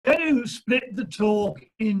to split the talk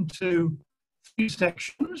into three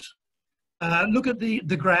sections. Look at the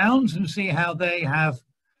grounds and see how they have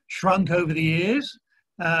shrunk over the years.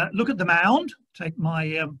 Look at the mound, take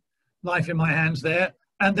my life in my hands there,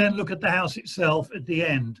 and then look at the house itself at the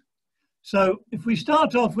end. So if we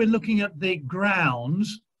start off with looking at the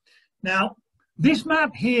grounds, now this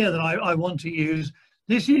map here that I want to use,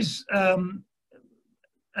 this is an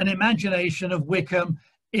imagination of Wycombe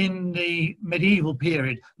in the medieval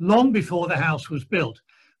period, long before the house was built.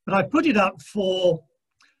 But I put it up for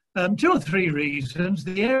two or three reasons.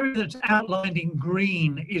 The area that's outlined in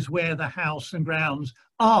green is where the house and grounds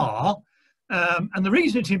are. And the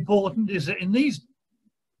reason it's important is that in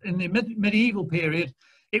the medieval period,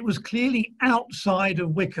 it was clearly outside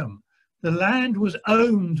of Wycombe. The land was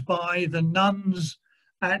owned by the nuns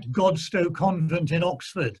at Godstow Convent in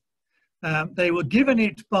Oxford. They were given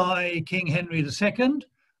it by King Henry II,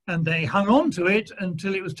 and they hung on to it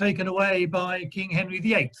until it was taken away by King Henry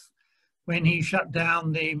VIII, when he shut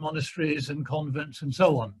down the monasteries and convents and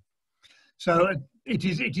so on. So it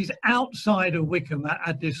is outside of Wycombe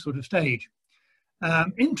at this sort of stage.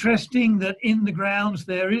 Interesting that in the grounds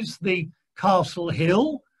there is the Castle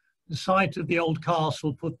Hill, the site of the old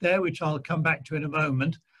castle put there, which I'll come back to in a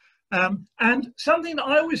moment. And something that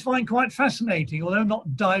I always find quite fascinating, although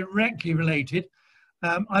not directly related,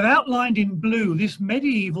 I've outlined in blue this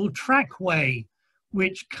medieval trackway,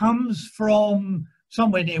 which comes from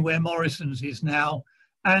somewhere near where Morrison's is now,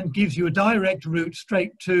 and gives you a direct route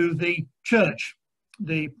straight to the church,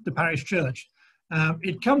 the parish church.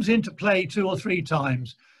 It comes into play 2 or 3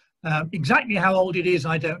 times. Exactly how old it is,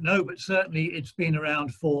 I don't know, but certainly it's been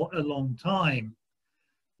around for a long time.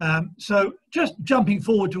 So just jumping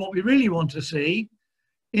forward to what we really want to see,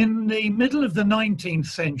 in the middle of the 19th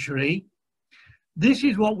century, this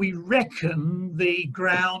is what we reckon the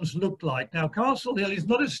grounds looked like. Now, Castle Hill is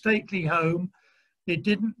not a stately home. It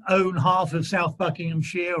didn't own half of South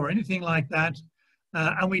Buckinghamshire or anything like that.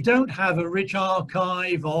 And we don't have a rich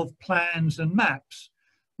archive of plans and maps.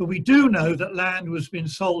 But we do know that land was been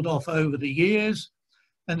sold off over the years.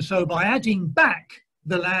 And so by adding back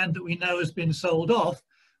the land that we know has been sold off,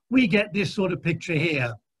 we get this sort of picture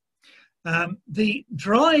here. The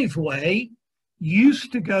driveway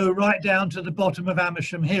used to go right down to the bottom of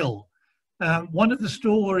Amersham Hill. One of the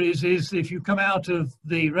stories is if you come out of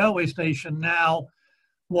the railway station now,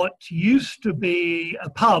 what used to be a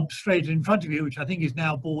pub straight in front of you, which I think is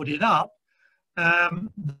now boarded up,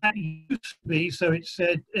 that used to be, so it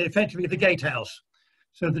said, effectively the gatehouse.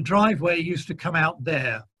 So the driveway used to come out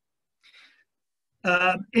there.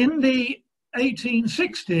 In the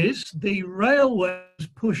 1860s, the railway was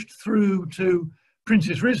pushed through to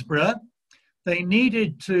Princess Risborough. They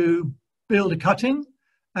needed to build a cutting,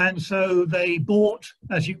 and so they bought,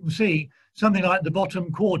 as you can see, something like the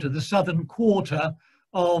bottom quarter, the southern quarter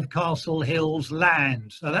of Castle Hill's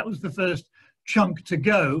land. So that was the first chunk to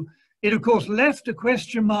go. It, of course, left a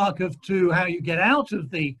question mark as to how you get out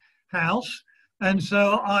of the house, and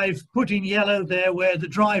so I've put in yellow there where the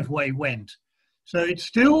driveway went. So it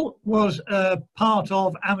still was a part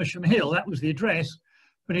of Amersham Hill, that was the address,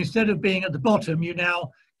 but instead of being at the bottom, you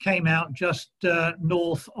now came out just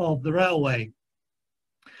north of the railway.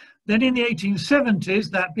 Then in the 1870s,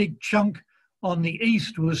 that big chunk on the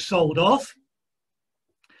east was sold off,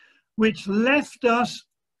 which left us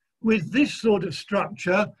with this sort of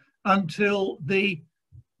structure until the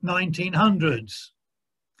 1900s.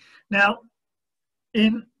 Now,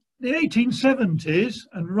 in the 1870s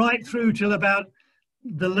and right through till about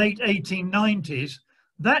the late 1890s,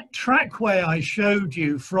 that trackway I showed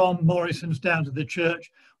you from Morrison's down to the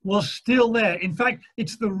church was still there. In fact,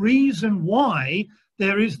 it's the reason why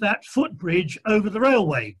there is that footbridge over the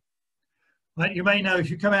railway. Right, you may know if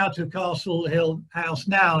you come out of Castle Hill House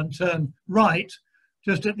now and turn right,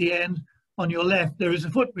 just at the end on your left, there is a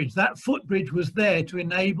footbridge. That footbridge was there to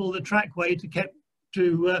enable the trackway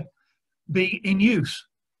to be in use.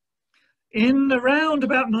 In around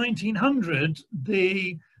about 1900,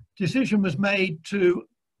 the decision was made to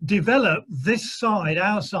develop this side,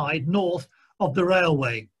 our side, north of the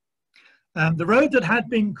railway. The road that had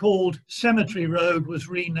been called Cemetery Road was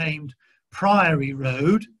renamed Priory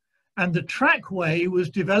Road, and the trackway was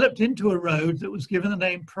developed into a road that was given the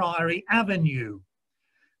name Priory Avenue.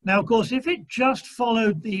 Now, of course, if it just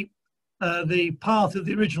followed the path of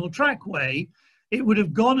the original trackway, it would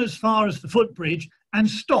have gone as far as the footbridge and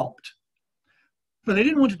stopped. But they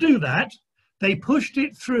didn't want to do that. They pushed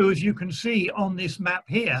it through, as you can see on this map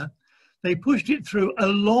here, they pushed it through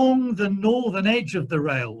along the northern edge of the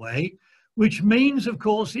railway, which means, of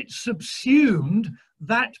course, it subsumed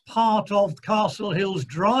that part of Castle Hill's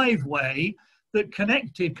driveway that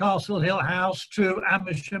connected Castle Hill House to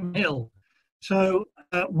Amersham Hill. So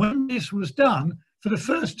when this was done, for the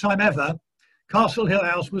first time ever, Castle Hill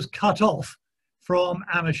House was cut off from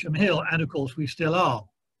Amersham Hill, and of course we still are.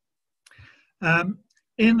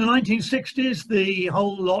 In the 1960s, the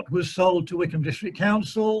whole lot was sold to Wycombe District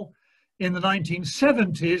Council. In the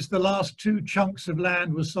 1970s, the last 2 chunks of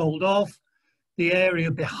land were sold off. The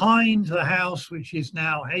area behind the house, which is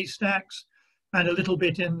now Haystacks, and a little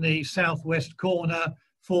bit in the southwest corner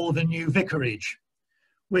for the new vicarage,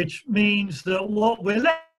 which means that what we're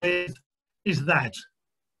left with is that,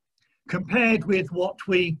 compared with what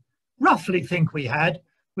we roughly think we had,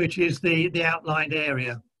 which is the outlined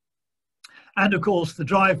area. And of course, the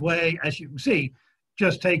driveway, as you can see,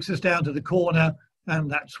 just takes us down to the corner, and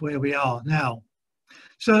that's where we are now.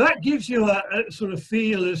 So that gives you a sort of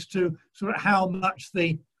feel as to sort of how much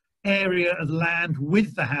the area of land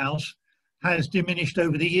with the house has diminished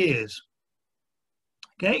over the years.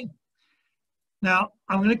 Okay. Now,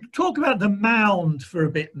 I'm going to talk about the mound for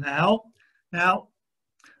a bit now. Now,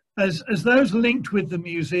 as those linked with the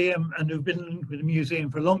museum and who've been linked with the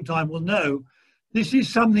museum for a long time will know, this is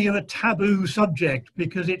something of a taboo subject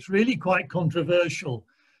because it's really quite controversial.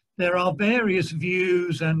 There are various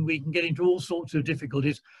views and we can get into all sorts of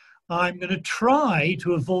difficulties. I'm going to try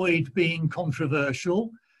to avoid being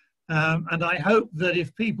controversial, and I hope that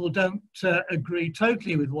if people don't agree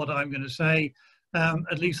totally with what I'm going to say,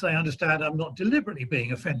 at least they understand I'm not deliberately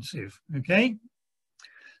being offensive, okay?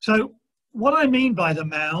 So what I mean by the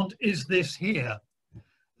mound is this here.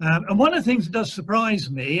 And one of the things that does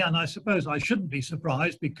surprise me, and I suppose I shouldn't be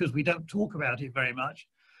surprised because we don't talk about it very much,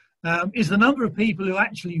 is the number of people who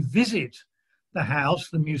actually visit the house,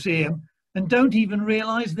 the museum, and don't even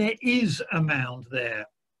realise there is a mound there.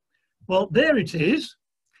 Well, there it is.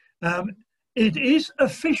 It is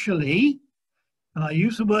officially, and I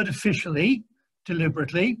use the word officially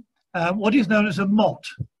deliberately, what is known as a motte.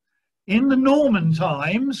 In the Norman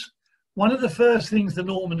times, one of the first things the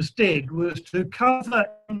Normans did was to cover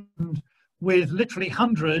England with literally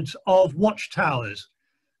hundreds of watchtowers.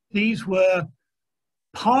 These were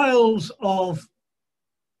piles of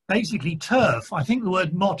basically turf. I think the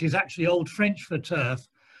word motte is actually Old French for turf,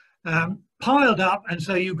 piled up, and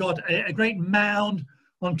so you've got a great mound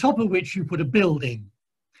on top of which you put a building.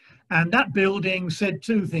 And that building said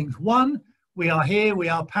 2 things. One, we are here, we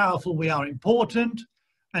are powerful, we are important.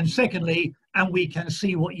 And secondly, and we can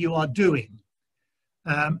see what you are doing.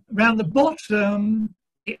 Round the bottom,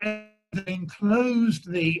 the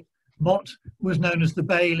enclosed the motte was known as the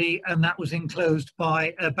bailey, and that was enclosed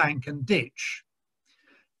by a bank and ditch.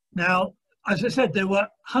 Now, as I said, there were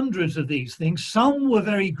hundreds of these things. Some were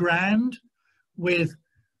very grand with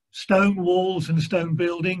stone walls and stone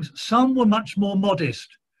buildings. Some were much more modest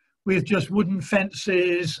with just wooden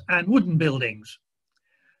fences and wooden buildings.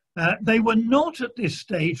 They were not at this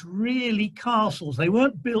stage really castles. They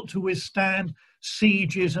weren't built to withstand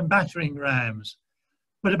sieges and battering rams.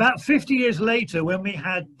 But about 50 years later, when we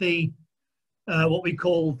had the what we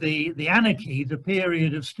call the anarchy, the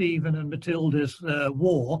period of Stephen and Matilda's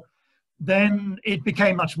war, then it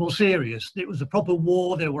became much more serious. It was a proper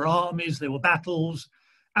war. There were armies, there were battles,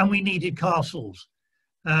 and we needed castles.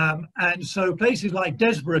 And so places like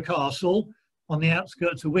Desborough Castle, on the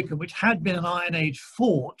outskirts of Wycombe, which had been an Iron Age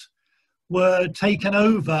fort, were taken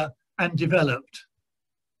over and developed.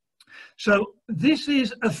 So this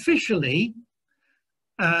is officially,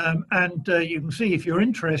 and you can see if you're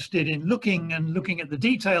interested in looking at the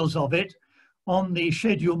details of it, on the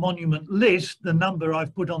schedule monument list, the number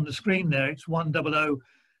I've put on the screen there, it's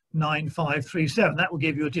 1009537. That will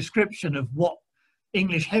give you a description of what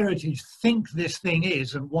English Heritage think this thing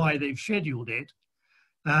is and why they've scheduled it.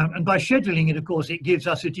 And by scheduling it, of course, it gives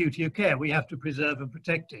us a duty of care. We have to preserve and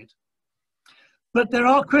protect it. But there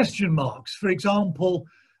are question marks. For example,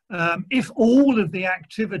 if all of the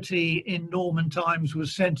activity in Norman times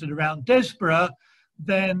was centred around Desborough,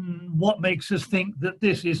 then what makes us think that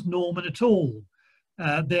this is Norman at all?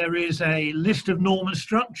 There is a list of Norman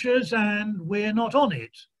structures and we're not on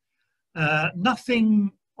it.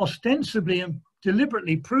 Nothing ostensibly and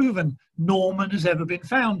deliberately proven Norman has ever been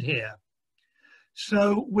found here.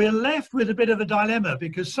 So we're left with a bit of a dilemma,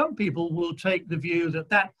 because some people will take the view that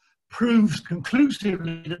that proves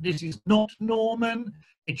conclusively that this is not Norman,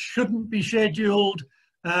 it shouldn't be scheduled,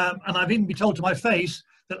 and I've even been told to my face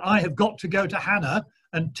that I have got to go to Hannah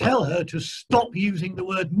and tell her to stop using the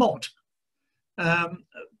word motte.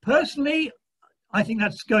 Personally, I think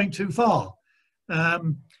that's going too far.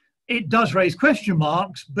 It does raise question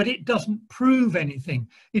marks, but it doesn't prove anything.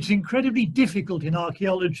 It's incredibly difficult in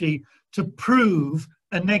archaeology to prove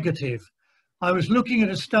a negative. I was looking at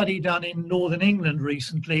a study done in Northern England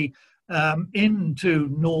recently into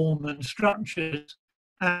Norman structures,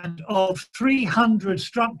 and of 300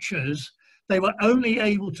 structures, they were only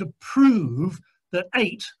able to prove that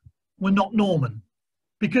 8 were not Norman,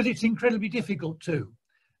 because it's incredibly difficult to.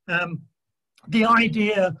 The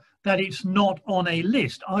idea that it's not on a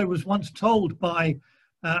list, I was once told by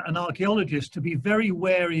an archaeologist to be very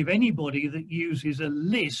wary of anybody that uses a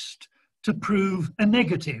list to prove a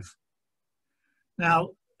negative. Now,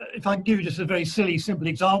 if I can give you just a very silly, simple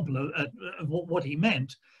example of what he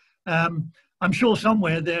meant, I'm sure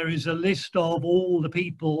somewhere there is a list of all the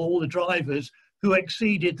people, all the drivers who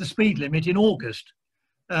exceeded the speed limit in August.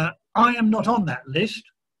 I am not on that list.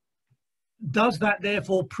 Does that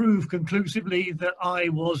therefore prove conclusively that I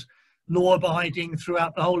was law-abiding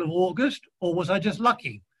throughout the whole of August, or was I just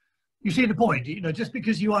lucky? You see the point? You know, just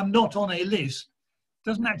because you are not on a list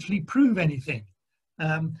doesn't actually prove anything.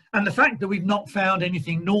 And the fact that we've not found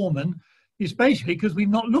anything Norman is basically because we've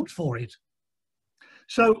not looked for it.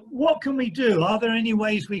 So what can we do? Are there any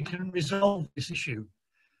ways we can resolve this issue?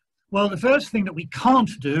 Well, the first thing that we can't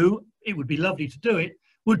do, it would be lovely to do it,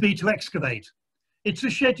 would be to excavate. It's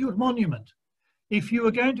a scheduled monument. If you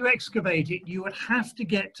were going to excavate it, you would have to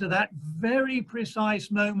get to that very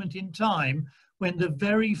precise moment in time when the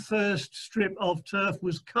very first strip of turf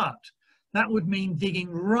was cut. That would mean digging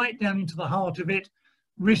right down into the heart of it,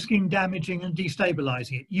 risking damaging and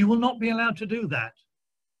destabilizing it. You will not be allowed to do that.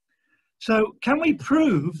 So can we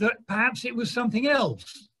prove that perhaps it was something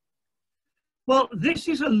else? Well, this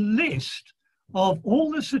is a list of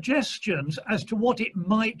all the suggestions as to what it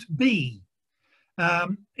might be.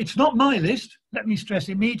 It's not my list, let me stress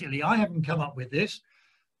immediately, I haven't come up with this,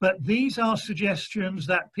 but these are suggestions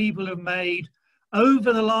that people have made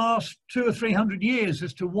over the last 200 or 300 years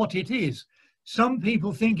as to what it is. Some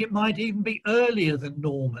people think it might even be earlier than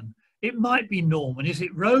Norman. It might be Norman. Is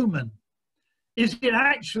it Roman? Is it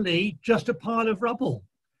actually just a pile of rubble?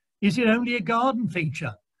 Is it only a garden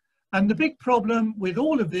feature? And the big problem with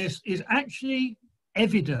all of this is actually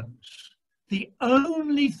evidence. The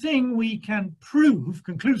only thing we can prove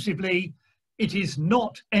conclusively, it is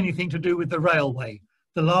not anything to do with the railway.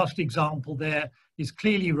 The last example there is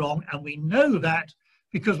clearly wrong, and we know that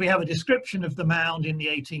because we have a description of the mound in the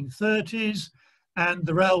 1830s, and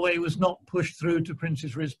the railway was not pushed through to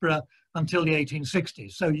Princes Risborough until the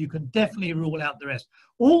 1860s. So you can definitely rule out the rest.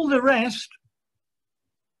 All the rest,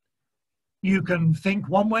 you can think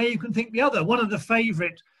one way, you can think the other. One of the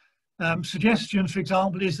favourite suggestions, for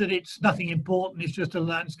example, is that it's nothing important, it's just a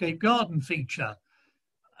landscape garden feature.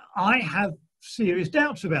 I have serious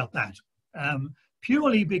doubts about that,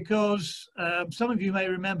 purely because some of you may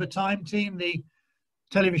remember Time Team, the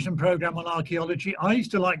television programme on archaeology. I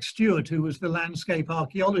used to like Stuart, who was the landscape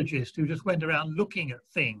archaeologist who just went around looking at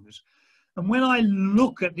things. And when I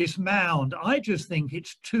look at this mound, I just think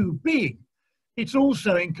it's too big. It's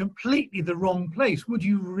also in completely the wrong place. Would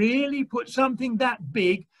you really put something that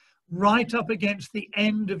big right up against the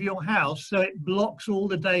end of your house so it blocks all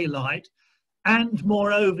the daylight, and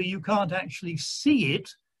moreover you can't actually see it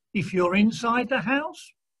if you're inside the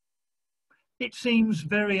house? It seems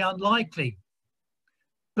very unlikely.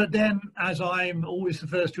 But then, as I'm always the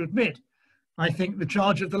first to admit, I think the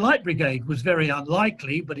charge of the Light Brigade was very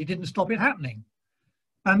unlikely, but it didn't stop it happening.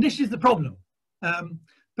 And this is the problem.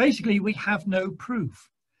 Basically, we have no proof.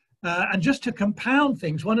 And just to compound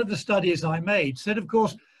things, one of the studies I made said, of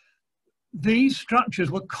course, these structures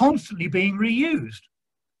were constantly being reused.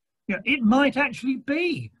 You know, it might actually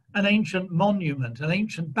be an ancient monument, an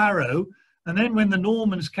ancient barrow, and then when the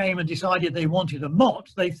Normans came and decided they wanted a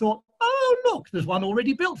motte, they thought, oh, look, there's one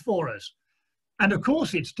already built for us. And of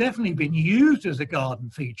course, it's definitely been used as a garden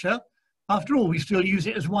feature. After all, we still use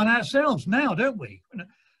it as one ourselves now, don't we?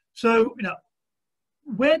 So, you know,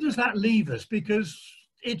 where does that leave us? Because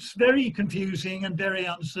it's very confusing and very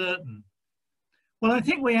uncertain. Well, I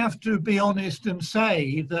think we have to be honest and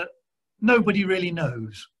say that nobody really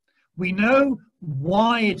knows. We know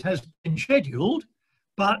why it has been scheduled,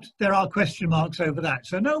 but there are question marks over that.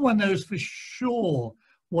 So no one knows for sure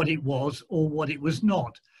what it was or what it was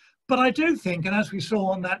not. But I do think, and as we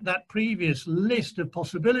saw on that previous list of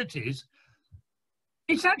possibilities,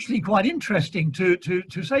 it's actually quite interesting to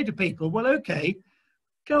say to people, well, okay,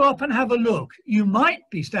 go up and have a look. You might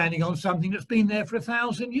be standing on something that's been there for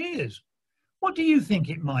 1,000 years. What do you think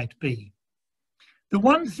it might be? The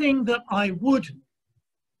one thing that I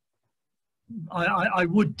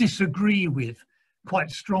would disagree with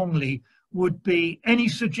quite strongly would be any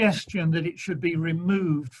suggestion that it should be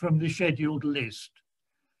removed from the scheduled list.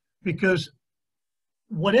 Because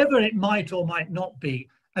whatever it might or might not be,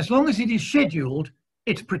 as long as it is scheduled,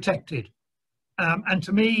 it's protected. And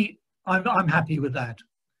to me, I'm happy with that.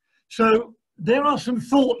 So there are some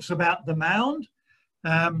thoughts about the mound.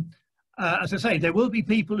 As I say, there will be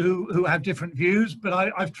people who have different views, but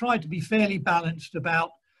I've tried to be fairly balanced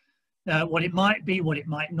about what it might be, what it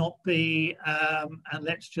might not be, and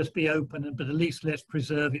let's just be open, but at least let's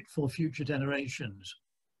preserve it for future generations.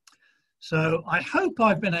 So I hope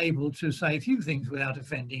I've been able to say a few things without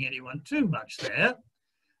offending anyone too much there.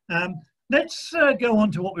 Let's go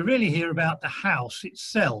on to what we really hear about, the house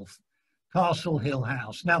itself, Castle Hill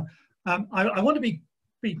House. Now, I want to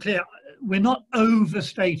be clear, we're not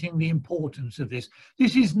overstating the importance of this.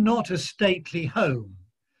 This is not a stately home.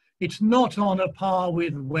 It's not on a par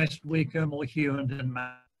with West Wycombe or Hughenden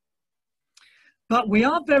Manor. But we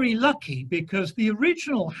are very lucky because the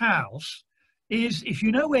original house is, if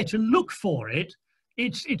you know where to look for it,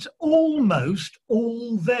 it's almost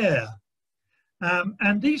all there.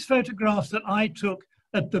 And these photographs that I took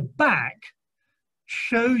at the back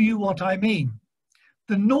show you what I mean.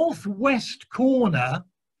 The northwest corner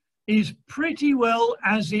is pretty well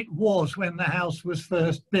as it was when the house was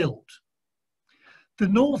first built. The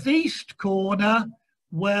northeast corner,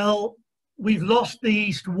 well, we've lost the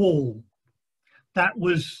east wall. That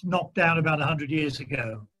was knocked down about 100 years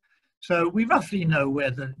ago. So we roughly know where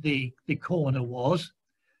the corner was.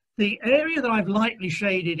 The area that I've lightly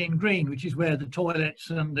shaded in green, which is where the toilets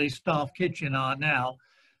and the staff kitchen are now,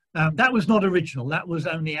 that was not original. That was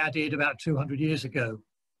only added about 200 years ago.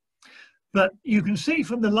 But you can see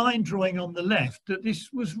from the line drawing on the left that this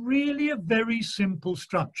was really a very simple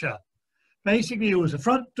structure. Basically, it was a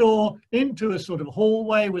front door into a sort of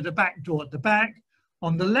hallway with a back door at the back.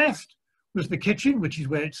 On the left was the kitchen, which is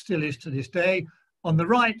where it still is to this day. On the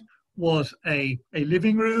right was a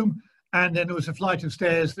living room, and then there was a flight of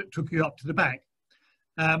stairs that took you up to the back.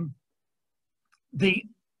 The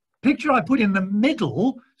picture I put in the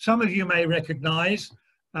middle, some of you may recognize,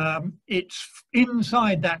 it's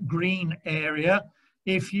inside that green area.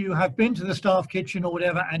 If you have been to the staff kitchen or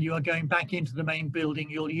whatever and you are going back into the main building,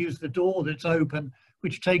 you'll use the door that's open,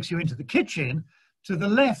 which takes you into the kitchen. To the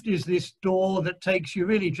left is this door that takes you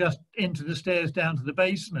really just into the stairs down to the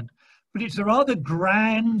basement. But it's a rather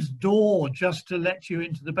grand door just to let you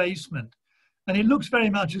into the basement. And it looks very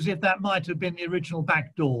much as if that might have been the original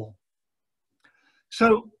back door.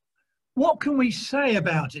 So what can we say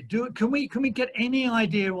about it? Can we get any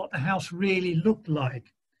idea what the house really looked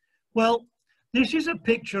like? Well, this is a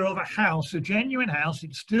picture of a house, a genuine house.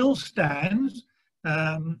 It still stands.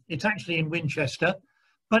 It's actually in Winchester,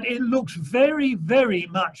 but it looks very, very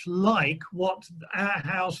much like what our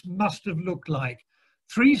house must have looked like.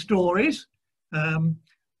 3 stories, a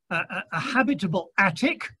habitable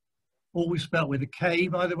attic, always spelled with a K,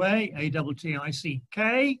 by the way,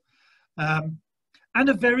 A-T-T-I-C-K, and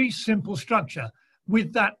a very simple structure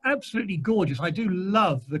with that absolutely gorgeous, I do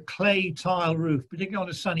love the clay tile roof, particularly on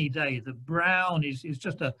a sunny day. The brown is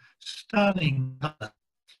just a stunning colour.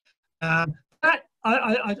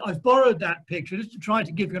 I've borrowed that picture just to try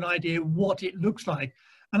to give you an idea what it looks like.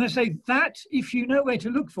 And I say that, if you know where to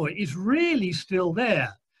look for it, is really still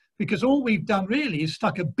there, because all we've done really is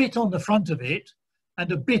stuck a bit on the front of it and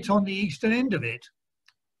a bit on the eastern end of it.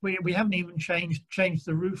 We haven't even changed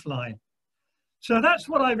the roof line. So that's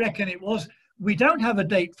what I reckon it was. We don't have a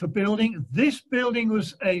date for building. This building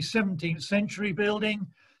was a 17th century building.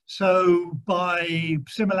 So by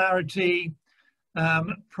similarity,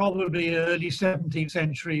 probably early 17th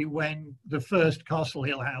century when the first Castle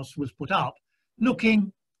Hill house was put up,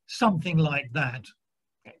 looking something like that.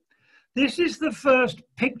 This is the first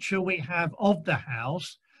picture we have of the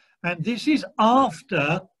house, and this is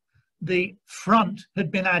after the front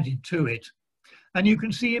had been added to it. And you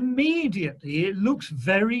can see immediately it looks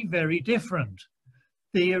very, very different.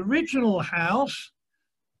 The original house,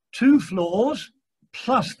 2 floors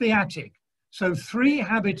plus the attic. So 3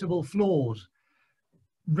 habitable floors,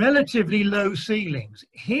 relatively low ceilings.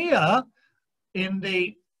 Here in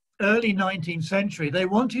the early 19th century, they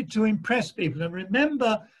wanted to impress people. And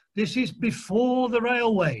remember, this is before the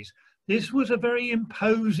railways. This was a very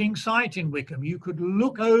imposing site in Wycombe. You could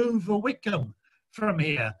look over Wycombe from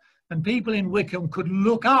here, and people in Wycombe could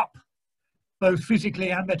look up, both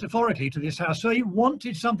physically and metaphorically, to this house. So he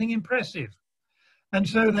wanted something impressive. And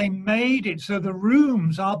so they made it so the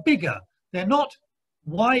rooms are bigger. They're not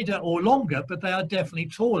wider or longer, but they are definitely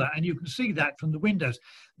taller. And you can see that from the windows.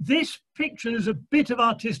 This picture is a bit of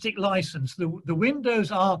artistic license. The windows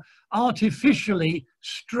are artificially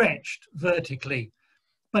stretched vertically,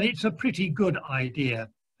 but it's a pretty good idea.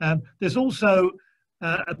 There's also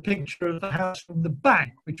a picture of the house from the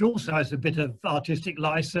back, which also has a bit of artistic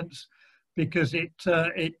license, because it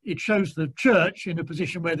shows the church in a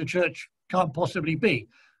position where the church can't possibly be.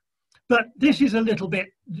 But this is a little bit,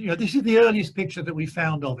 you know, this is the earliest picture that we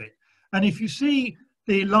found of it. And if you see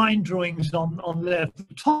the line drawings on the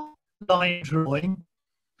top line drawing,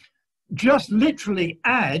 just literally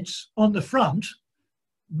adds on the front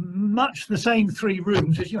much the same 3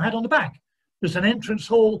 rooms as you had on the back. There's an entrance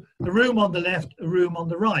hall, a room on the left, a room on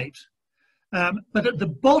the right. But at the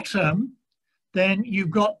bottom, then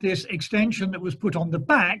you've got this extension that was put on the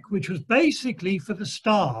back, which was basically for the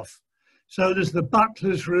staff. So there's the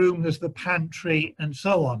butler's room, there's the pantry, and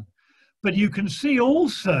so on. But you can see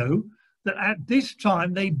also that at this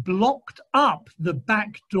time they blocked up the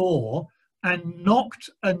back door and knocked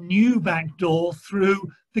a new back door through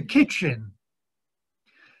the kitchen.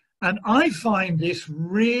 And I find this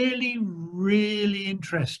really, really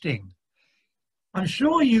interesting. I'm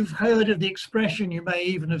sure you've heard of the expression, you may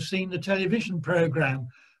even have seen the television program,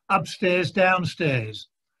 Upstairs, Downstairs,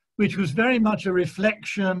 which was very much a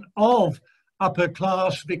reflection of upper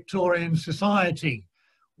class Victorian society,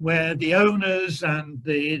 where the owners and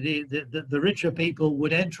the richer people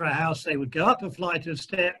would enter a house, they would go up a flight of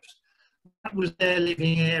steps, that was their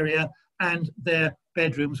living area, and their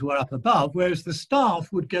bedrooms were up above, whereas the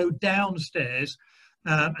staff would go downstairs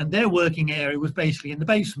and their working area was basically in the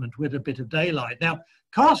basement with a bit of daylight. Now,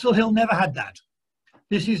 Castle Hill never had that.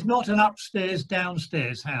 This is not an upstairs,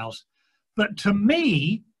 downstairs house. But to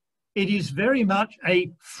me, it is very much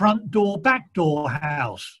a front door, back door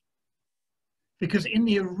house. Because in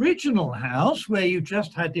the original house, where you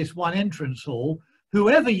just had this one entrance hall,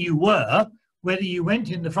 whoever you were, whether you went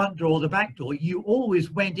in the front door or the back door, you always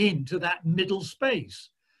went into that middle space.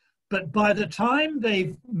 But by the time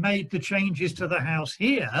they've made the changes to the house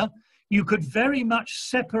here, you could very much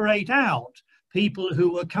separate out people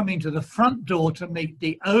who were coming to the front door to meet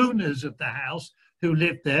the owners of the house who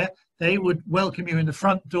lived there. They would welcome you in the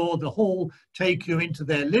front door, the hall, take you into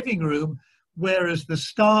their living room, whereas the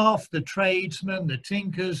staff, the tradesmen, the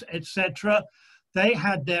tinkers, etc., they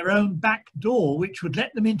had their own back door, which would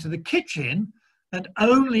let them into the kitchen, and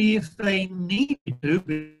only if they needed to,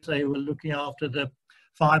 because they were looking after the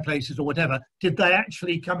fireplaces or whatever, did they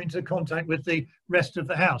actually come into contact with the rest of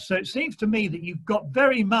the house. So it seems to me that you've got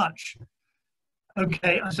very much,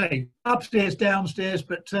 okay, I say upstairs, downstairs,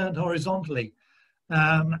 but turned horizontally,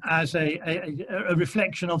 as a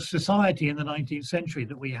reflection of society in the 19th century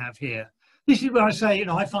that we have here. This is where I say, you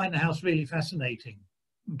know, I find the house really fascinating,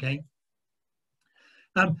 okay?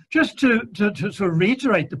 Just to sort of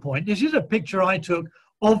reiterate the point, this is a picture I took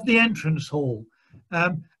of the entrance hall.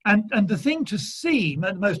 And the thing to see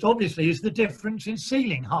most obviously is the difference in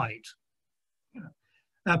ceiling height.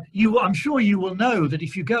 I'm sure you will know that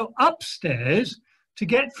if you go upstairs, to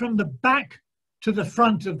get from the back to the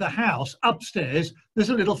front of the house upstairs, there's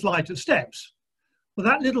a little flight of steps. Well,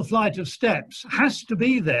 that little flight of steps has to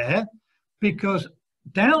be there because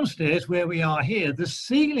downstairs where we are here, the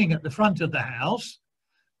ceiling at the front of the house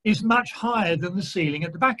is much higher than the ceiling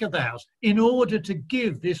at the back of the house in order to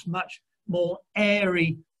give this much more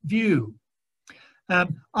airy view.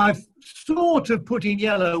 I've sort of put in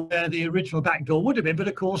yellow where the original back door would have been, but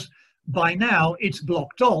of course by now it's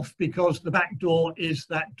blocked off because the back door is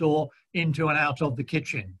that door into and out of the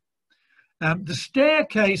kitchen. The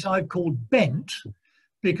staircase I've called bent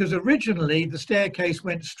because originally the staircase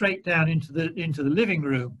went straight down into the living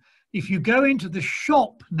room. If you go into the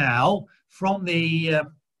shop now from the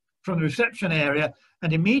reception area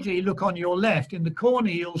and immediately look on your left, in the corner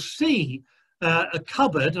you'll see a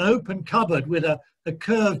cupboard, an open cupboard with a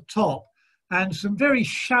curved top and some very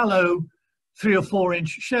shallow 3 or 4 inch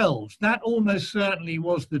shelves. That almost certainly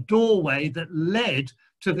was the doorway that led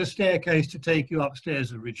to the staircase to take you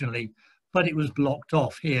upstairs originally, but it was blocked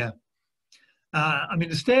off here. I mean,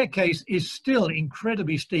 the staircase is still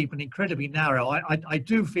incredibly steep and incredibly narrow. I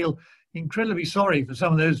do feel incredibly sorry for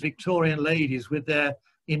some of those Victorian ladies with their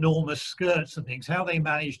enormous skirts and things, how they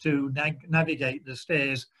managed to navigate the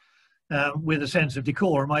stairs with a sense of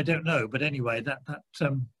decorum, I don't know. But anyway, that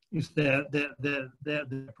is their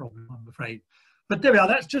problem, I'm afraid. But there we are,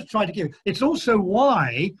 that's just trying to give. It's also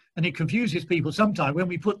why, and it confuses people sometimes, when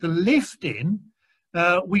we put the lift in,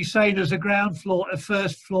 we say there's a ground floor, a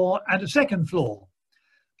first floor and a second floor.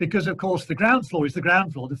 Because of course the ground floor is the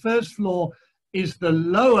ground floor. The first floor is the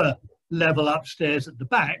lower level upstairs at the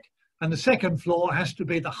back, and the second floor has to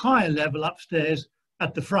be the higher level upstairs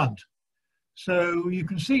at the front. So you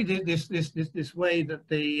can see this way that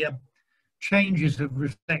the changes have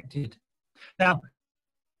reflected. Now,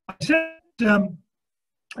 I said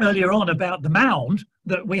earlier on about the mound,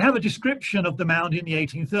 that we have a description of the mound in the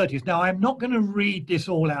 1830s. Now, I'm not going to read this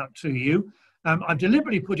all out to you. I've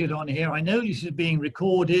deliberately put it on here. I know this is being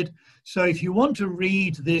recorded. So if you want to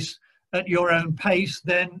read this at your own pace,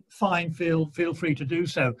 then fine, feel free to do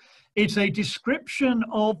so. It's a description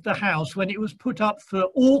of the house when it was put up for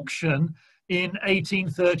auction in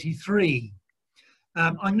 1833.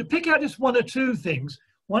 I'm going to pick out just one or two things.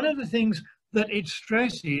 One of the things that it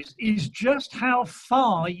stresses is just how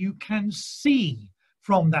far you can see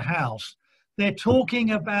from the house. They're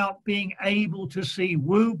talking about being able to see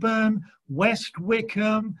Woburn, West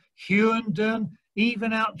Wycombe, Hughenden,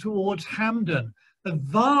 even out towards Hampden, a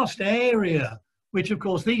vast area, which of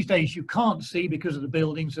course these days you can't see because of the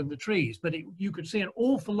buildings and the trees, but you could see an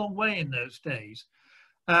awful long way in those days.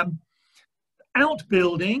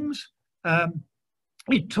 Outbuildings,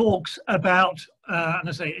 it talks about, and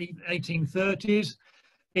I say 1830s,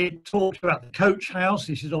 it talks about the coach house.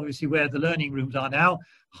 This is obviously where the learning rooms are now.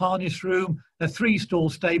 Harness room, a 3-stall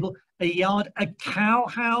stable, a yard, a cow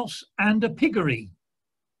house, and a piggery.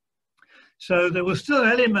 So there was still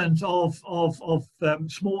an element of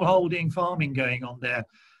smallholding farming going on there,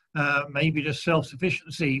 maybe just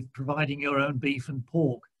self-sufficiency, providing your own beef and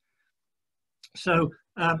pork. So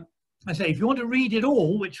I say, if you want to read it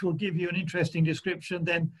all, which will give you an interesting description,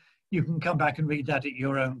 then you can come back and read that at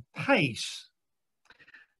your own pace.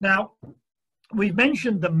 Now, we've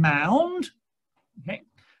mentioned the mound. Okay.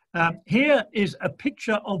 Here is a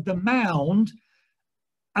picture of the mound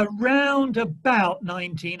around about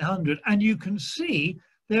 1900, and you can see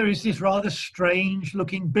there is this rather strange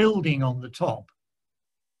looking building on the top.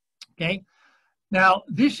 Okay. Now,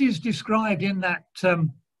 this is described in that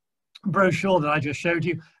brochure that I just showed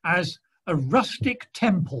you as a rustic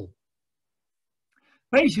temple.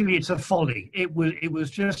 Basically, it's a folly. It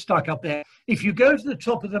was just stuck up there. If you go to the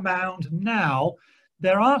top of the mound now,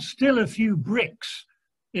 there are still a few bricks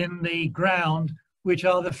in the ground which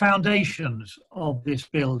are the foundations of this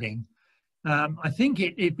building. I think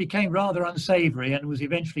it became rather unsavoury and was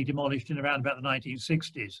eventually demolished in around about the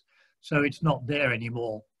 1960s, so it's not there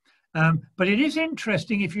anymore. But it is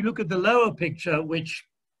interesting if you look at the lower picture, which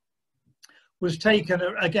was taken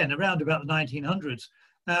again around about the 1900s,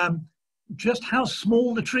 just how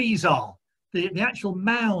small the trees are. The actual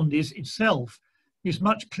mound itself is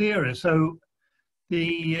much clearer. So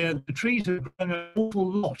the trees have grown an awful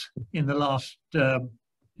lot in the last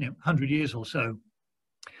 100 years or so.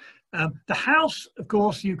 The house, of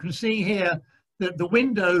course, you can see here that the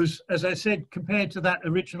windows, as I said, compared to that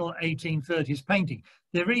original 1830s painting,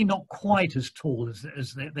 they're really not quite as tall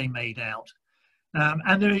as they made out.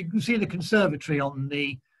 And there you can see the conservatory on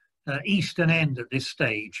the eastern end at this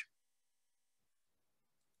stage.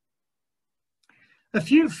 A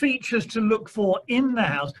few features to look for in the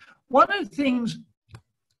house. One of the things,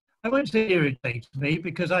 I won't say irritates me,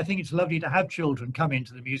 because I think it's lovely to have children come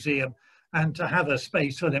into the museum and to have a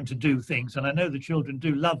space for them to do things. And I know the children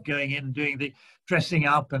do love going in and doing the dressing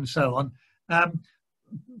up and so on.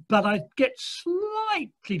 But I get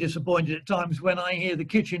slightly disappointed at times when I hear the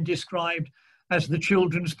kitchen described as the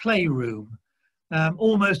children's playroom,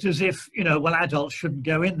 almost as if, well, adults shouldn't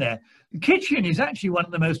go in there. The kitchen is actually one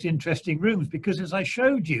of the most interesting rooms because, as I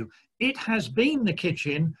showed you, it has been the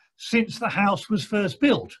kitchen since the house was first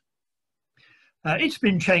built. It's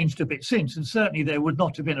been changed a bit since, and certainly there would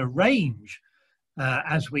not have been a range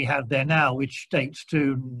as we have there now, which dates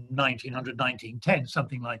to 1900, 1910,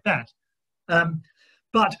 something like that.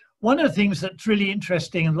 But one of the things that's really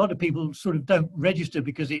interesting, and a lot of people sort of don't register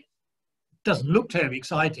because it doesn't look terribly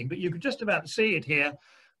exciting, but you can just about see it here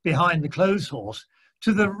behind the clothes horse.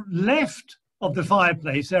 To the left of the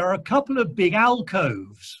fireplace, there are a couple of big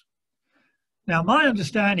alcoves. Now, my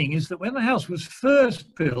understanding is that when the house was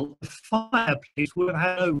first built, the fireplace would have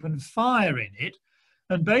had open fire in it,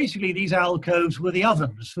 and basically these alcoves were the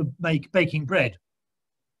ovens for baking bread.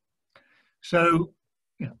 So,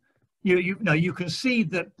 you can see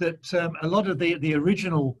that a lot of the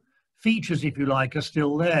original features, if you like, are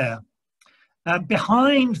still there.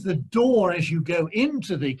 Behind the door, as you go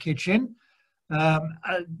into the kitchen,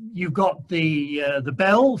 you've got the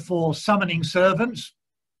bell for summoning servants.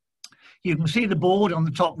 You can see the board on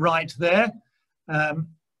the top right there.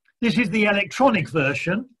 This is the electronic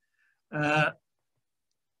version.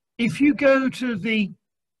 If you go to the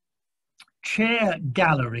chair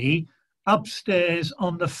gallery upstairs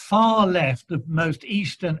on the far left, the most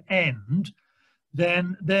eastern end,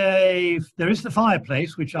 then there is the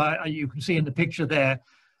fireplace, which you can see in the picture there.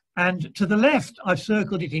 And to the left, I've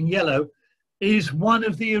circled it in yellow, is one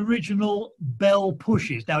of the original bell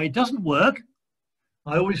pushes. Now, it doesn't work.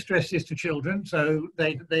 I always stress this to children, so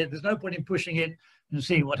there's no point in pushing it and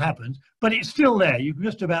seeing what happens. But it's still there. You can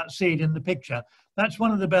just about see it in the picture. That's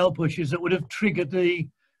one of the bell pushes that would have triggered the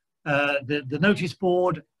notice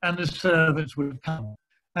board, and the servants would have come.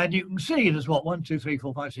 And you can see there's what, 1, 2, 3,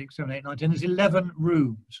 4, 5, 6, 7, 8, 9, 10, there's 11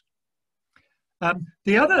 rooms.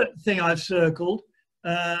 The other thing I've circled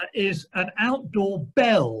is an outdoor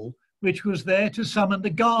bell, which was there to summon the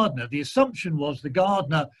gardener. The assumption was the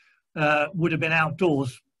gardener would have been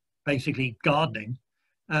outdoors, basically gardening.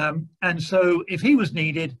 And so if he was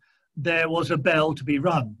needed, there was a bell to be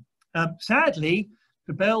rung. Sadly,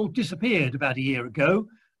 the bell disappeared about a year ago,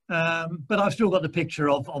 but I've still got the picture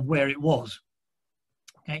of where it was.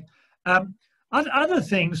 Okay. Other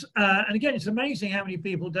things, and again, it's amazing how many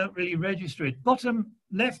people don't really register it. Bottom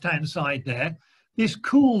left-hand side there, this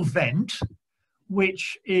cool vent,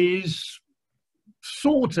 which is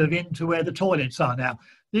sort of into where the toilets are now.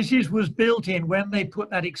 This was built in when they put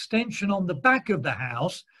that extension on the back of the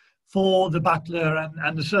house for the butler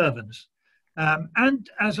and the servants. And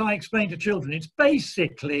as I explained to children, it's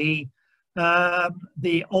basically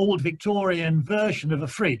the old Victorian version of a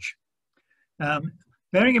fridge.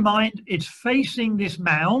 Bearing in mind, it's facing this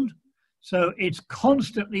mound, so it's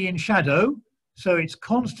constantly in shadow, so it's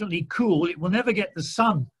constantly cool. It will never get the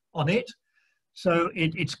sun on it, so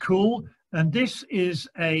it's cool. And this is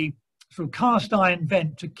a sort of cast iron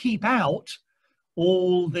vent to keep out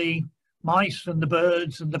all the mice and the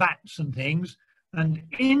birds and the bats and things. And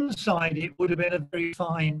inside it would have been a very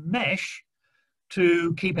fine mesh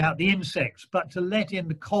to keep out the insects, but to let in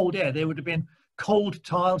the cold air, there would have been cold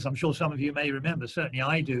tiles. I'm sure some of you may remember, certainly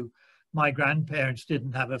I do. My grandparents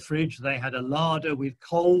didn't have a fridge. They had a larder with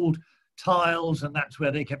cold tiles, and that's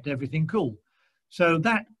where they kept everything cool. So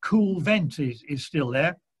that cool vent is still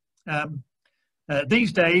there.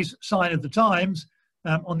 These days, sign of the times,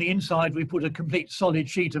 on the inside we put a complete solid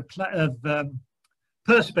sheet of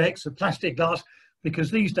perspex, of plastic glass, because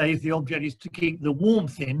these days the object is to keep the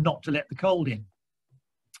warmth in, not to let the cold in.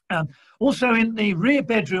 Also in the rear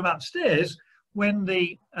bedroom upstairs, when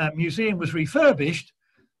the museum was refurbished,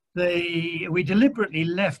 we deliberately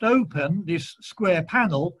left open this square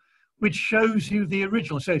panel, which shows you the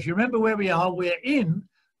original. So if you remember where we are, we're in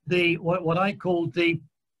the what I called the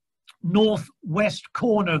northwest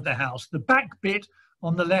corner of the house, the back bit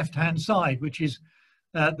on the left-hand side, which is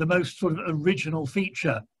the most sort of original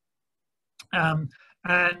feature.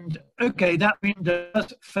 And okay, that window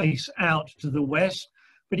does face out to the west,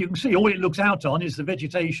 but you can see all it looks out on is the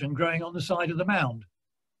vegetation growing on the side of the mound.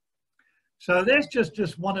 So there's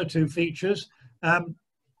just one or two features.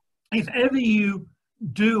 If ever you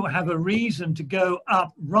do have a reason to go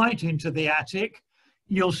up right into the attic,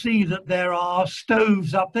 you'll see that there are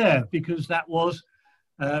stoves up there, because that was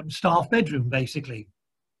staff bedroom, basically.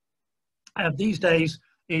 These days,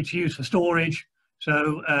 it's used for storage,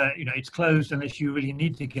 so you know, it's closed unless you really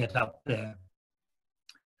need to get up there.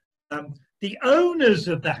 The owners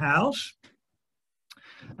of the house,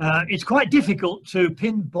 it's quite difficult to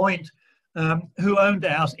pinpoint who owned the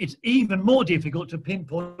house. It's even more difficult to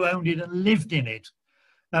pinpoint who owned it and lived in it.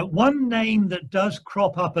 One name that does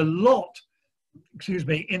crop up a lot, excuse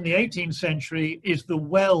me, in the 18th century is the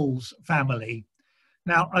Wells family.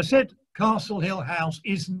 Now, I said Castle Hill House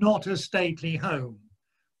is not a stately home,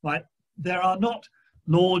 right? There are not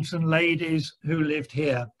lords and ladies who lived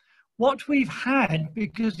here. What we've had,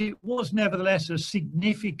 because it was nevertheless a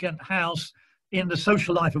significant house in the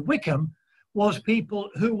social life of Wycombe, was people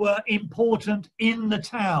who were important in the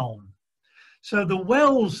town. So the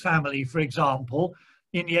Wells family, for example,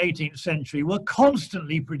 in the 18th century were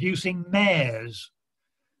constantly producing mayors.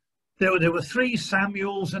 There were 3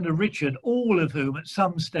 Samuels and a Richard, all of whom at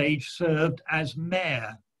some stage served as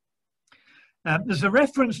mayor. There's a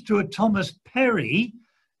reference to a Thomas Perry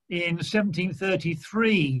in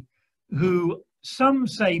 1733, who some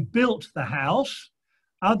say built the house,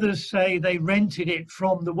 others say they rented it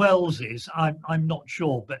from the Welleses. I'm not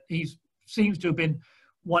sure, but he seems to have been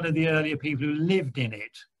one of the earlier people who lived in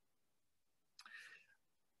it.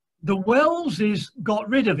 The Welleses got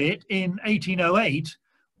rid of it in 1808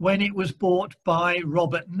 when it was bought by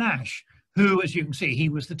Robert Nash, who, as you can see, he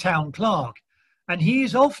was the town clerk. And he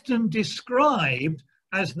is often described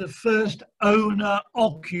as the first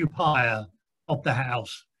owner-occupier of the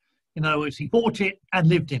house. In other words, he bought it and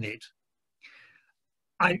lived in it.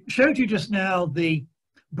 I showed you just now the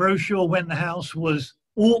brochure when the house was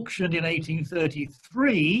auctioned in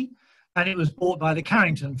 1833, and it was bought by the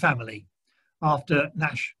Carrington family after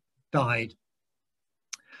Nash died.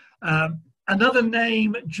 Another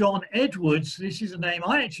name, John Edwards. This is a name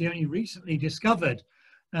I actually only recently discovered,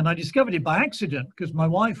 and I discovered it by accident because my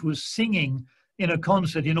wife was singing in a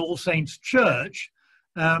concert in All Saints Church,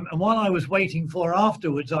 and while I was waiting for her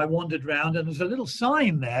afterwards, I wandered round, and there's a little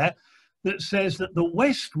sign there that says that the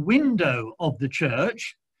west window of the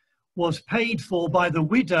church was paid for by the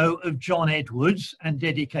widow of John Edwards and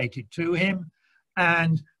dedicated to him.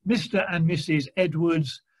 And Mr. and Mrs.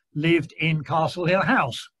 Edwards lived in Castle Hill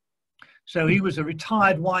House. So he was a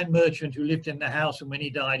retired wine merchant who lived in the house, and when he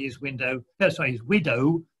died, his widow,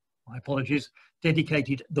 my apologies,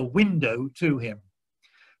 dedicated the window to him.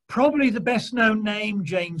 Probably the best known name,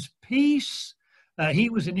 James Peace. He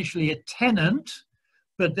was initially a tenant,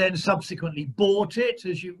 but then subsequently bought it.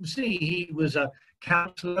 As you can see, he was a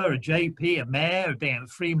councillor, a JP, a mayor, being a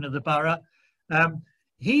freeman of the borough.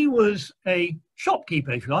 He was a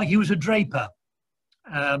shopkeeper, if you like. He was a draper.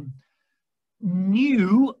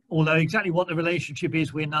 Knew, although exactly what the relationship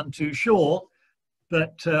is, we're none too sure,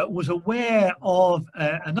 but was aware of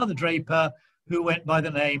another draper who went by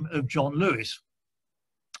the name of John Lewis,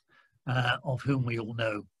 of whom we all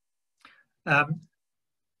know.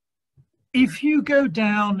 If you go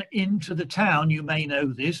down into the town, you may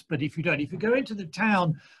know this, but if you don't, if you go into the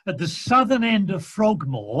town at the southern end of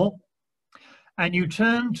Frogmore and you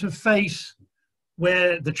turn to face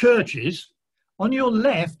where the church is, on your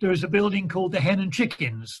left, there is a building called the Hen and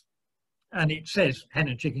Chickens, and it says Hen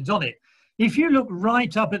and Chickens on it. If you look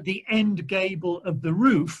right up at the end gable of the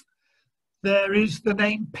roof, there is the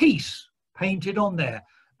name Peace painted on there.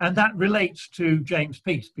 And that relates to James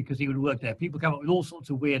Peace because he would work there. People come up with all sorts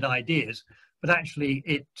of weird ideas, but actually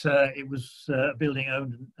it was a building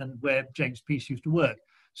owned and where James Peace used to work.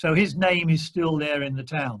 So his name is still there in the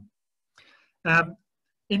town.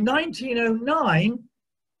 In 1909,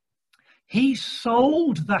 he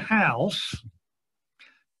sold the house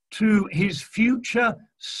to his future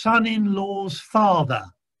son-in-law's father.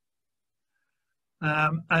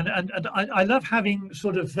 And I love having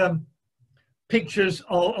sort of pictures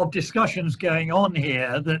of discussions going on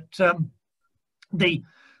here that the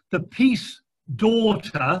Peace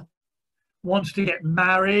daughter wants to get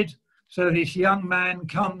married. So this young man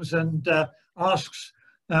comes and asks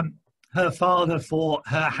her father for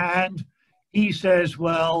her hand. He says,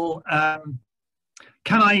 well,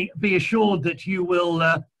 can I be assured that you will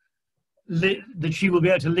that she will be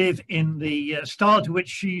able to live in the style to which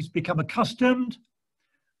she's become accustomed?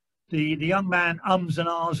 The young man ums and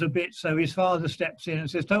ahs a bit, so his father steps in and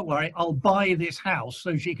says, don't worry, I'll buy this house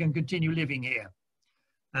so she can continue living here.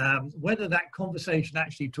 Whether that conversation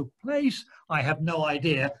actually took place, I have no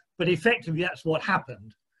idea, but effectively that's what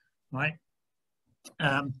happened, right?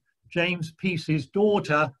 James Peace's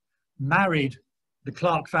daughter married the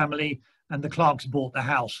Clark family, and the Clarks bought the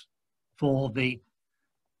house for the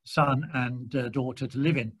son and daughter to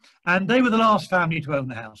live in. And they were the last family to own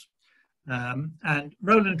the house. And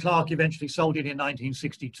Roland Clark eventually sold it in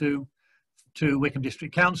 1962 to Wycombe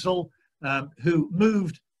District Council, who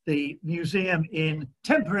moved the museum in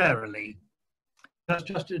temporarily,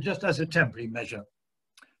 just as a temporary measure.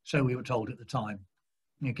 So we were told at the time.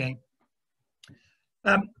 Okay.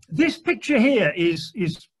 This picture here is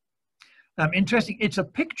interesting. It's a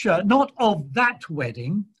picture not of that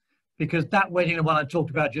wedding, because that wedding, the one I talked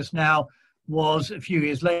about just now, was a few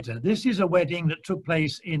years later. This is a wedding that took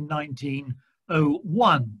place in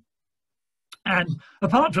 1901. And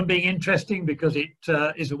apart from being interesting because it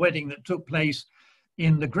is a wedding that took place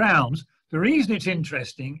in the grounds, the reason it's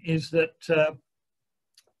interesting is that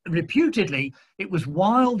reputedly it was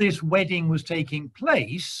while this wedding was taking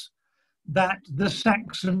place that the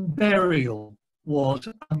Saxon burial was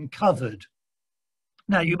uncovered.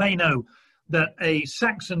 Now, you may know that a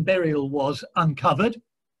Saxon burial was uncovered,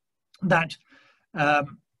 that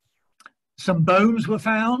some bones were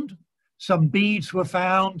found, some beads were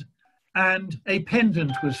found, and a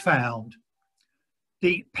pendant was found.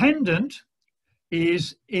 The pendant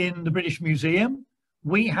is in the British Museum.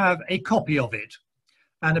 We have a copy of it,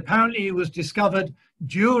 and apparently it was discovered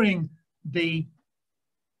during the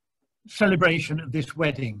celebration of this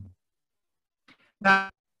wedding. Now,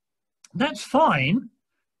 that's fine,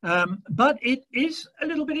 but it is a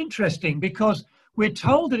little bit interesting because we're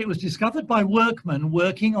told that it was discovered by workmen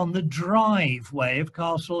working on the driveway of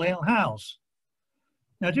Castle Hill House.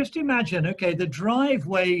 Now, just imagine, okay, the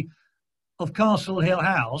driveway of Castle Hill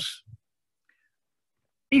House,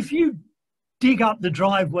 if you dig up the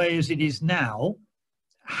driveway as it is now,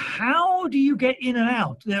 how do you get in and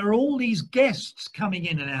out? There are all these guests coming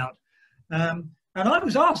in and out. And I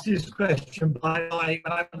was asked this question when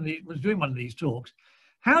I was doing one of these talks.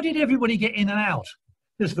 How did everybody get in and out?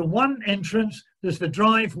 There's the one entrance, there's the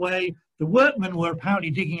driveway. The workmen were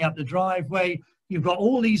apparently digging up the driveway. You've got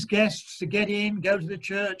all these guests to get in, go to the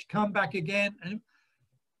church, come back again. And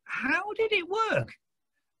how did it work?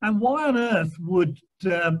 And why on earth would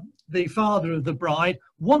the father of the bride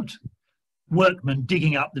want workmen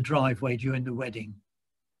digging up the driveway during the wedding?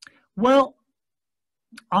 Well,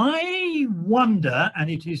 I wonder, and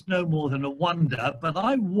it is no more than a wonder, but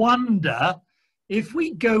I wonder if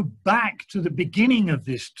we go back to the beginning of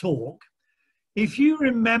this talk, if you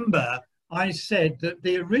remember, I said that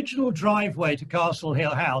the original driveway to Castle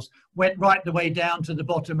Hill House went right the way down to the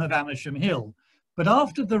bottom of Amersham Hill. But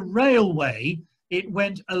after the railway, it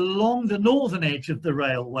went along the northern edge of the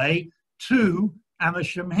railway to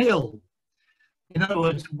Amersham Hill. In other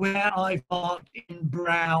words, where I've marked in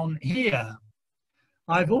brown here.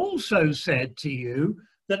 I've also said to you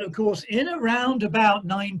that, of course, in around about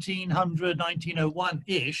 1900,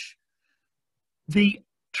 1901-ish, the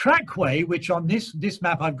trackway, which on this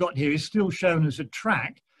map I've got here is still shown as a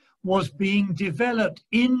track, was being developed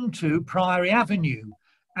into Priory Avenue.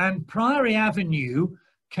 And Priory Avenue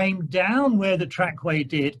came down where the trackway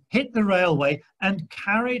did, hit the railway, and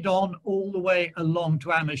carried on all the way along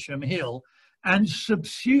to Amersham Hill, and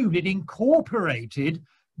subsumed, it incorporated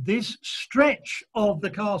this stretch of the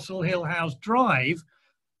Castle Hill House Drive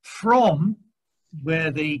from where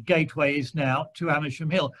the gateway is now to Amersham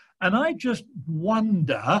Hill. And I just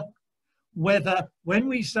wonder whether, when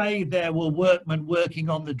we say there were workmen working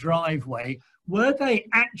on the driveway, were they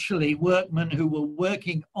actually workmen who were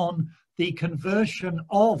working on the conversion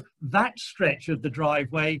of that stretch of the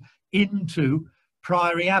driveway into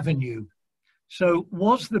Priory Avenue? So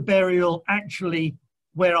was the burial actually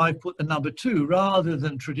where I put the number 2 rather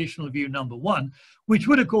than traditional view number 1, which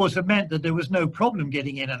would of course have meant that there was no problem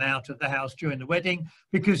getting in and out of the house during the wedding,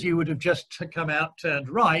 because you would have just come out, turned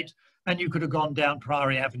right, and you could have gone down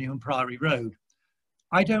Priory Avenue and Priory Road.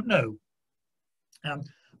 I don't know.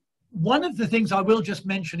 One of the things I will just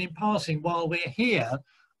mention in passing while we're here,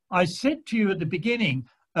 I said to you at the beginning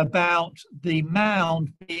about the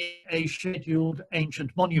mound being a scheduled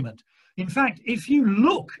ancient monument. In fact, if you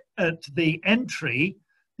look at the entry,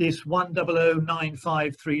 this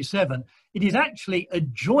 1009537, it is actually a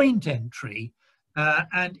joint entry,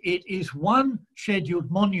 and it is one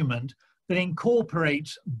scheduled monument that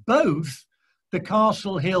incorporates both the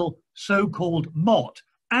Castle Hill so-called motte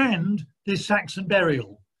and this Saxon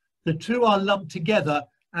burial. The two are lumped together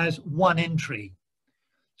as one entry.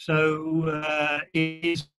 So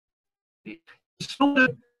it sort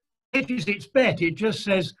of hedges its bet. It just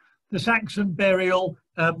says the Saxon burial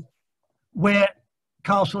where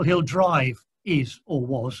Castle Hill Drive is or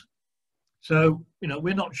was. So, you know,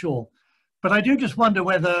 we're not sure. But I do just wonder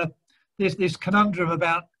whether this conundrum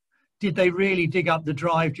about did they really dig up the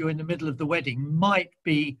drive during the middle of the wedding might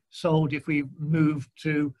be solved if we move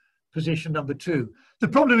to position number 2. The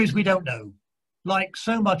problem is we don't know. Like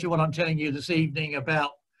so much of what I'm telling you this evening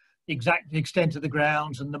about the exact extent of the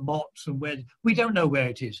grounds and the mottes and where, we don't know where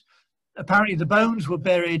it is. Apparently the bones were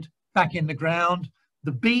buried back in the ground.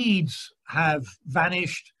 The beads have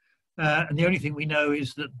vanished. And the only thing we know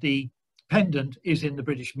is that the pendant is in the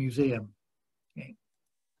British Museum. Okay.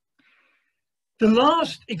 The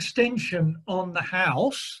last extension on the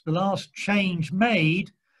house, the last change made,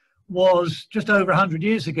 was just over 100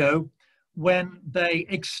 years ago when they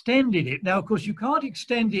extended it. Now, of course, you can't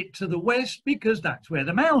extend it to the west because that's where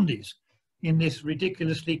the mound is, in this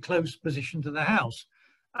ridiculously close position to the house.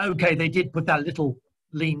 Okay, they did put that little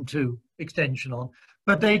lean-to extension on,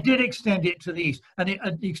 but they did extend it to the east. And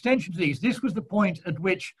the extension to the east, this was the point at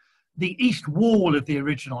which the east wall of the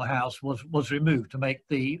original house was removed to make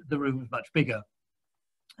the rooms much bigger.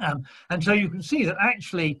 And so you can see that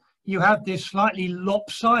actually you have this slightly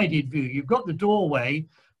lopsided view. You've got the doorway,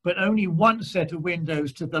 but only one set of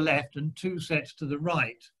windows to the left and 2 sets to the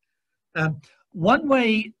right. One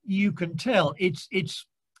way you can tell, it's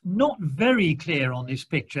not very clear on this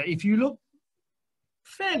picture. If you look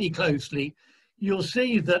fairly closely, you'll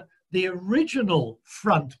see that the original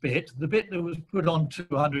front bit, the bit that was put on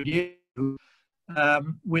 200 years ago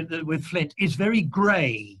with flint, is very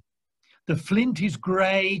grey. The flint is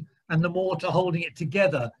grey and the mortar holding it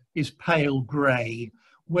together is pale grey.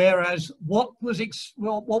 Whereas what was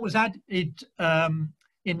added in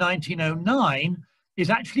 1909 is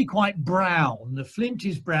actually quite brown. The flint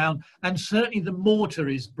is brown and certainly the mortar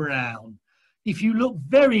is brown. If you look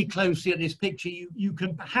very closely at this picture, you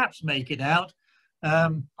can perhaps make it out.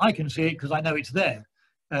 I can see it because I know it's there.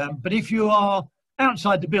 But if you are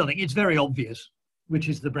outside the building, it's very obvious which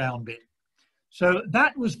is the brown bit. So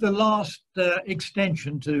that was the last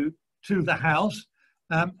extension to the house.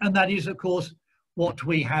 And that is, of course, what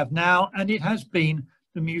we have now. And it has been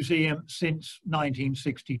the museum since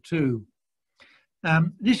 1962.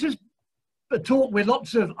 This is a talk with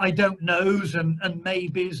lots of I don't knows and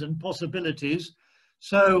maybes and possibilities.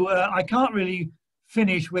 So I can't really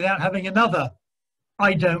finish without having another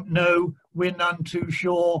I don't know, we're none too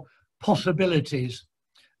sure possibilities.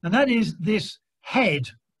 And that is this head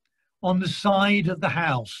on the side of the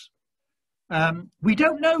house. We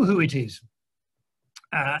don't know who it is.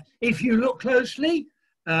 If you look closely,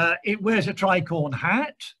 it wears a tricorn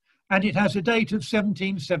hat and it has a date of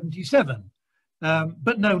 1777,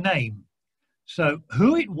 but no name. So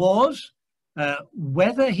who it was,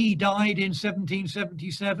 whether he died in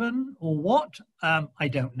 1777 or what, I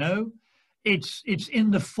don't know. It's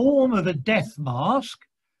in the form of a death mask.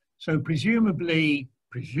 So presumably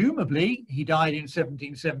he died in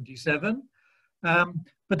 1777.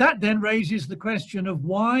 But that then raises the question of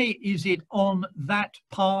why is it on that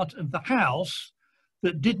part of the house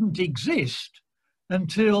that didn't exist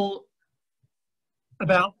until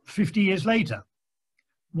about 50 years later,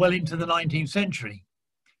 well into the 19th century,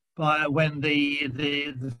 when the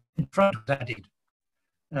front was added.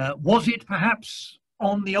 Was it perhaps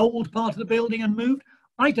on the old part of the building and moved?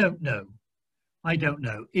 I don't know. I don't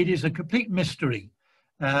know. It is a complete mystery.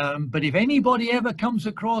 But if anybody ever comes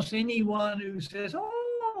across anyone who says,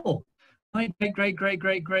 oh, my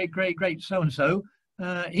great so-and-so,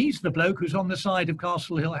 he's the bloke who's on the side of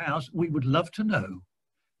Castle Hill House, we would love to know.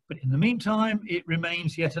 But in the meantime, it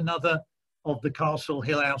remains yet another of the Castle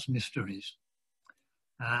Hill House mysteries.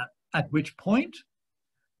 At which point,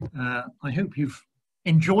 I hope you've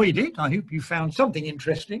enjoyed it. I hope you found something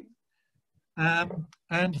interesting.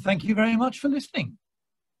 And thank you very much for listening.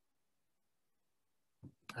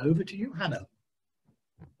 Over to you, Hannah.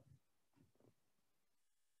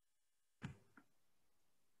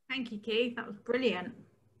 Thank you, Keith. That was brilliant.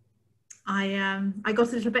 I got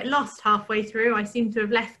a little bit lost halfway through. I seem to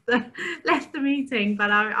have left the meeting, but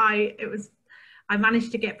I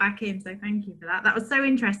managed to get back in. So thank you for that. That was so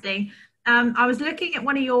interesting. I was looking at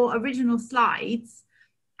one of your original slides,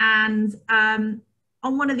 and on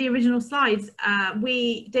one of the original slides,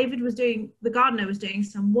 the gardener was doing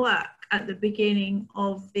some work at the beginning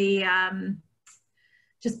of the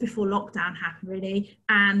just before lockdown happened, really,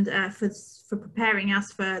 and for preparing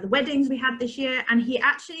us for the weddings we had this year. And he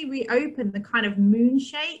actually reopened the kind of moon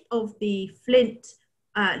shape of the flint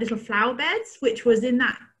little flower beds, which was in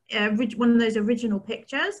that one of those original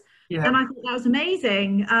pictures. Yeah. And I thought that was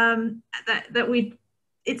amazing,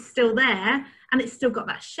 it's still there and it's still got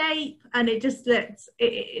that shape, and it just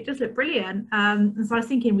looked brilliant. And so I was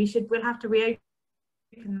thinking we'll have to reopen.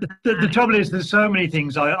 The trouble is, there's so many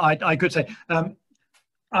things I could say.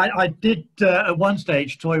 I did at one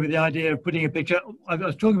stage toy with the idea of putting a picture. I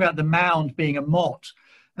was talking about the mound being a motte.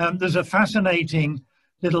 There's a fascinating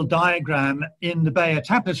little diagram in the Bayer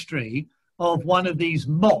Tapestry of one of these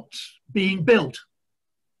mottes being built,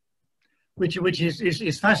 which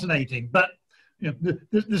is fascinating. But you know,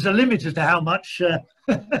 there's a limit as to how much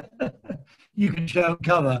you can show and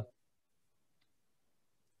cover.